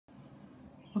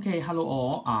Okay, hello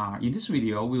all. In this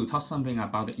video, we'll talk something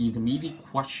about the intermediate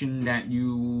question that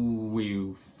you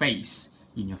will face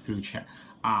in your future.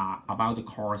 About the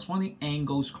corresponding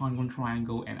angles, congruent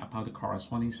triangle, and about the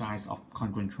corresponding sides of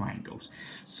congruent triangles.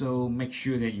 So make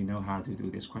sure that you know how to do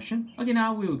this question. Okay,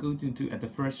 now we will go to the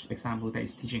first example, that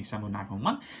is teaching example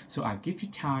 9.1. So I'll give you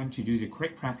time to do the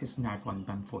quick practice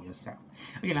 9.1 for yourself.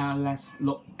 Okay, now let's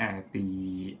look at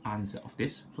the answer of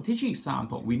this. For teaching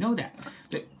example, we know that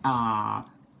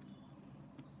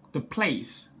the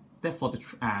place that for the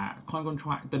congruent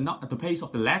triangle, the place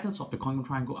of the letters of the congruent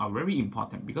triangle are very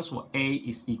important, because for A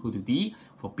is equal to D,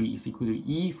 for B is equal to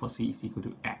E, for C is equal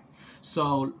to F.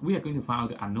 So we are going to find out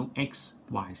the unknown X,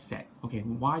 Y, Z. Okay,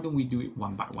 why don't we do it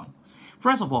one by one?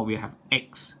 First of all, we have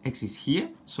X. X is here,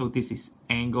 so this is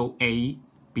angle A,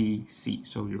 B, C.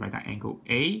 So we write that angle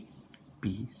A,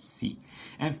 B, C.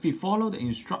 And if we follow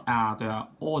the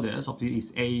orders of this,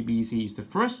 is A, B, C is the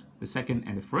first, the second,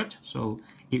 and the third. So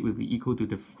it will be equal to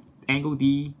the angle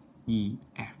D, E,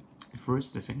 F. The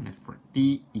first, the second, and the third.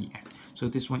 D, E, F. So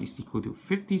this one is equal to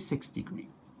 56 degrees.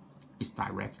 It's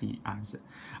directly answer.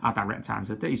 Direct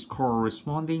answer. That is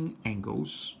corresponding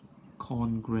angles,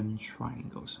 congruent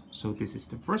triangles. So this is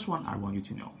the first one I want you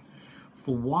to know.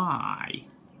 For Y,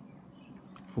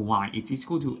 it's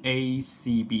equal to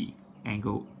ACB.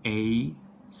 Angle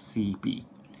ACB.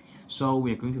 So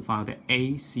we are going to find the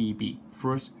ACB,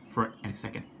 first, third, and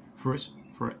second. First,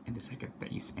 third, and the second.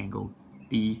 That is angle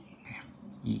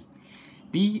DFE.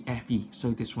 DFE.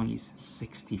 So this one is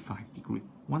 65 degrees.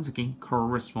 Once again,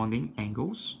 corresponding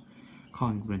angles,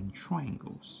 congruent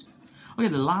triangles. Okay,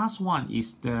 the last one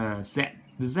is the Z.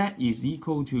 The Z is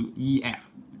equal to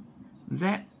EF.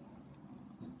 Z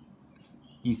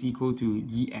is equal to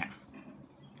EF.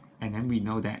 And then we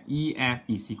know that EF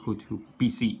is equal to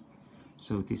BC.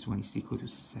 So this one is equal to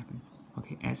 7.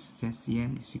 Okay,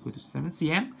 SCM is equal to 7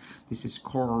 cm. This is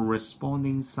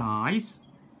corresponding size,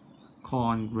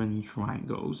 congruent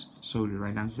triangles. So we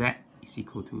write down Z is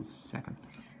equal to 7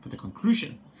 for the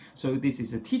conclusion. So this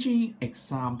is a teaching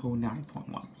example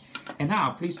 9.1. And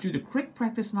now please do the quick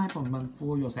practice 9.1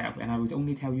 for yourself, and I will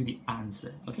only tell you the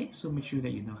answer. Okay, so make sure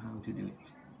that you know how to do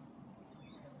it.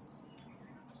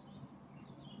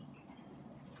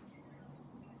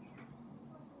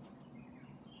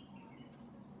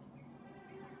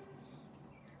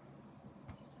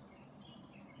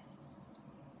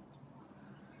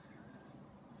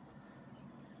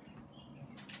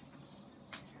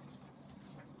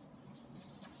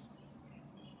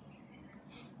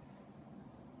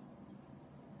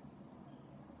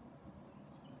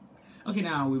 Okay,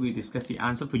 now we will discuss the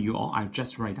answer for you all. I've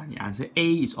just write down the answer.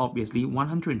 A is obviously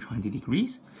 120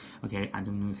 degrees. Okay, I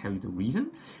don't know to tell you the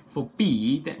reason. For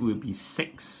B, that will be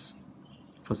 6.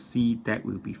 For C, that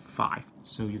will be 5.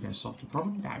 So you can solve the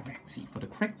problem directly for the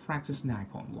quick practice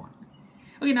 9.1.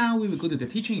 Okay, now we will go to the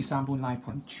teaching example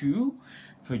 9.2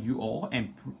 for you all,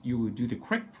 and you will do the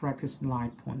quick practice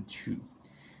 9.2.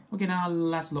 Okay, now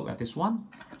let's look at this one.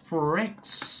 For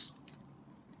X,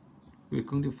 we're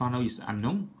going to find out is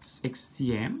unknown.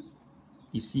 XCM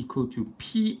is equal to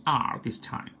PR this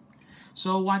time.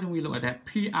 So why don't we look at that?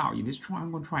 PR in this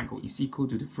triangle is equal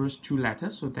to the first two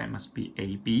letters, so that must be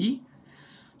AB.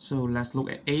 So let's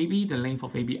look at AB. The length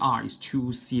of ABR is 2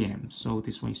 cm. So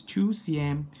this one is 2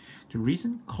 cm. The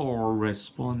reason,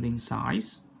 corresponding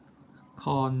size,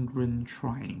 congruent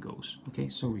triangles. Okay,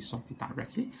 so we solve it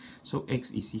directly. So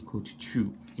X is equal to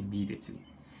 2 immediately.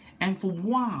 And for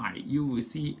Y, you will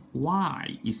see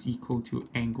Y is equal to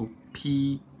angle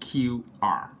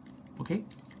PQR. Okay,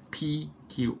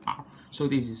 PQR. So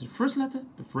this is the first letter,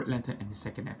 the third letter, and the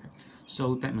second letter.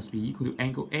 So that must be equal to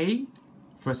angle A,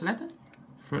 first letter,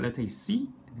 third letter is C,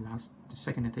 and the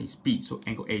second letter is B. So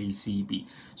angle ACB.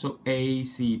 So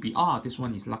ACB. This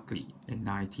one is luckily a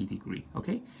 90 degree.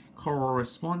 Okay,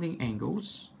 corresponding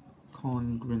angles,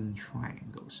 congruent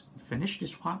triangles. Finish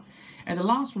this part. And the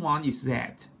last one is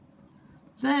Z.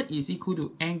 Z is equal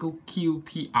to angle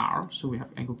QPR. So we have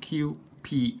angle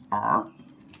QPR.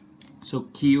 So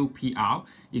QPR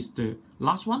is the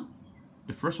last one,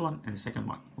 the first one, and the second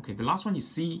one. Okay, the last one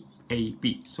is CAB.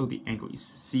 So the angle is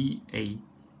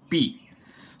CAB.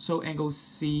 So angle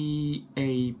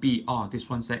CAB, this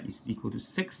one Z is equal to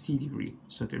 60 degrees.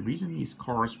 So the reason is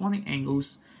corresponding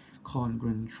angles,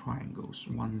 congruent triangles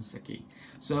once again.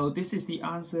 So this is the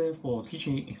answer for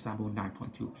teaching example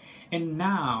 9.2. And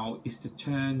now is the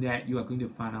turn that you are going to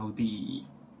find out the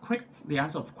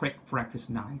answer of quick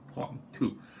practice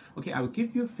 9.2. Okay, I will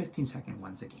give you 15 seconds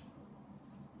once again.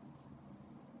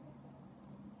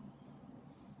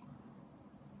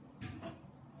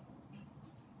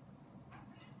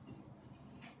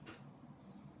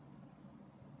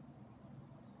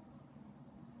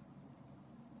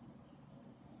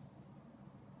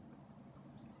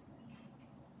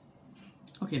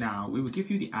 Okay, now we will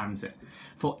give you the answer.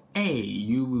 For A,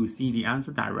 you will see the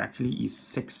answer directly is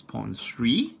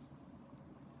 6.3.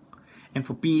 And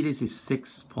for B, this is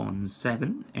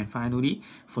 6.7. And finally,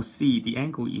 for C, the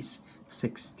angle is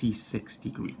 66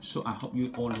 degrees. So I hope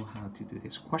you all know how to do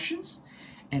these questions.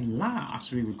 And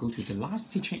last, we will go to the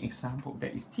last teaching example.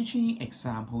 That is teaching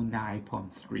example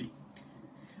 9.3.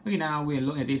 Okay, now we'll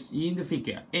look at this in the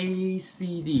figure.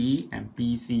 ACD and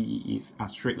BCE is a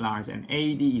straight line, and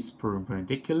AD is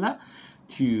perpendicular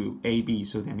to AB,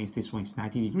 so that means this one is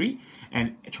 90 degrees,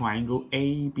 and triangle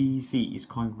ABC is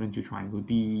congruent to triangle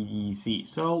DEC.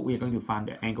 So we're going to find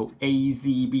the angle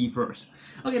ACB first.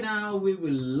 Okay, now we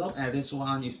will look at this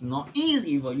one. It's not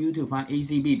easy for you to find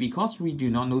ACB because we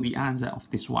do not know the answer of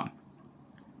this one.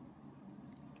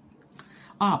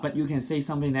 But you can say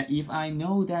something that if I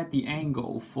know that the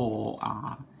angle for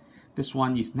this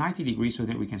one is 90 degrees, so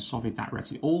that we can solve it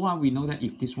directly. Or we know that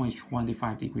if this one is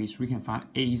 25 degrees, we can find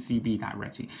ACB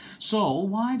directly. So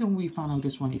why don't we find out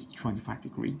this one is 25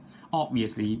 degrees?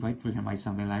 Obviously, right, we can write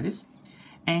something like this.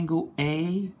 Angle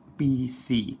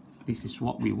ABC, this is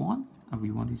what we want. And we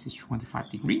want this is 25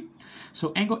 degrees.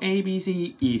 So angle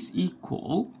ABC is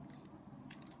equal,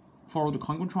 follow the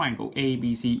congruent triangle,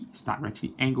 ABC is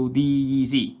directly angle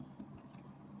DEC.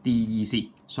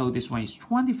 So this one is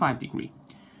 25 degrees.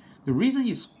 The reason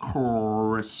is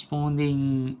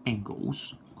corresponding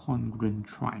angles, congruent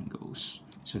triangles.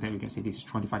 So that we can say this is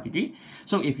 25 degrees.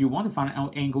 So if you want to find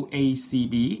out angle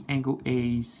ACB,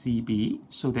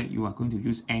 so that you are going to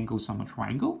use angle sum of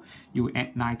triangle, you will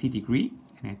add 90 degrees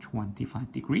and add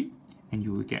 25 degrees, and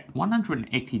you will get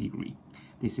 180 degrees.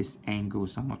 This is angle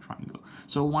sum of triangle.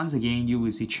 So once again, you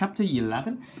will see chapter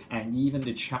 11 and even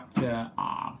the chapter,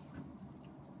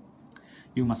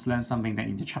 you must learn something that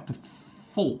in the chapter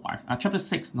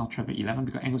 6, not chapter 11,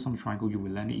 because angle sum of triangle, you will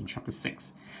learn it in chapter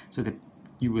 6. So that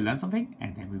you will learn something,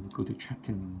 and then we will go to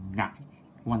chapter 9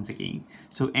 once again.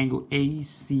 So angle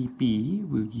ACB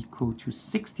will equal to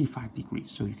 65 degrees,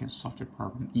 so you can solve the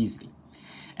problem easily.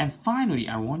 And finally,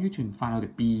 I want you to find out the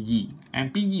BE,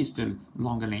 and BE is the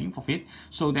longer length of it.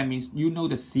 So that means you know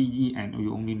the CE, and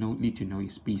you only need to know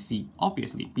is BC.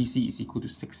 Obviously, BC is equal to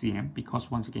 6 cm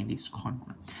because once again, this is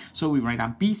congruent. So we write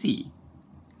down BC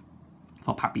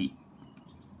for part B.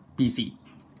 BC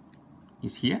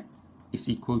is here, is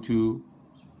equal to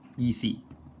EC,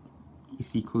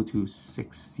 is equal to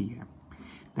 6 cm.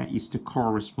 That is the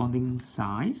corresponding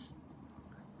size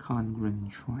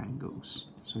congruent triangles.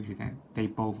 So you then they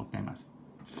both of them are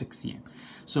 6 cm.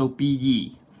 So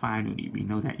BE, finally, we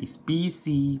know that is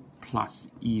BC plus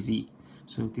EC.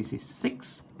 So this is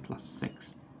 6 plus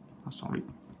 6.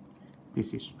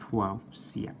 This is 12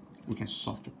 cm. We can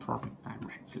solve the problem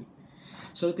directly.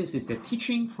 So this is the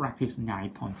teaching practice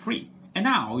 9.3. And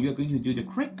now you're going to do the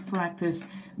quick practice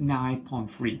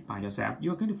 9.3 by yourself.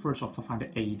 You're going to first of all find the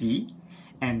AD.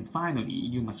 And finally,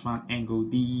 you must find angle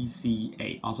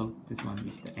DCA. Also, this one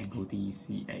is the angle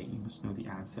DCA. You must know the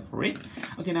answer for it.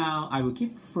 Okay, now I will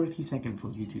give 30 seconds for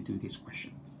you to do this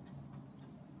question.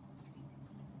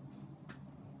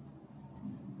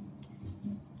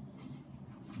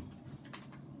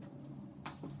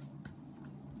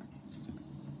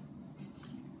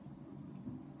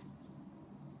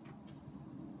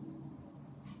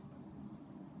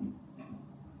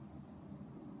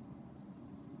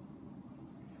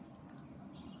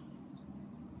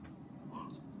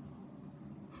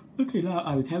 Okay, now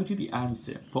I will tell you the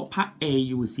answer. For part A,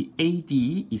 you will see AD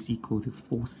is equal to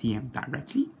 4 cm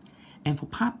directly. And for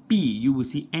part B, you will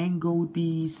see angle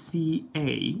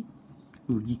DCA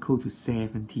will equal to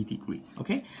 70 degrees.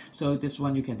 Okay, so this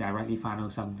one you can directly find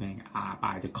out something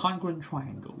by the congruent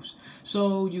triangles.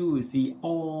 So you will see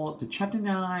all the chapter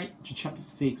 9 to chapter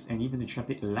 6 and even the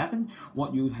chapter 11,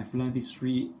 what you have learned these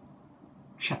 3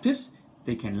 chapters,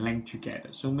 they can link together.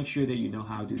 So make sure that you know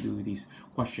how to do this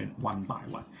question one by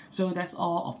one. So that's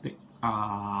all of the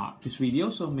this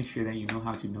video. So make sure that you know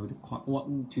how to know the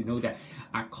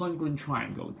congruent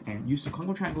triangle and use the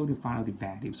congruent triangle to find out the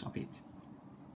values of it.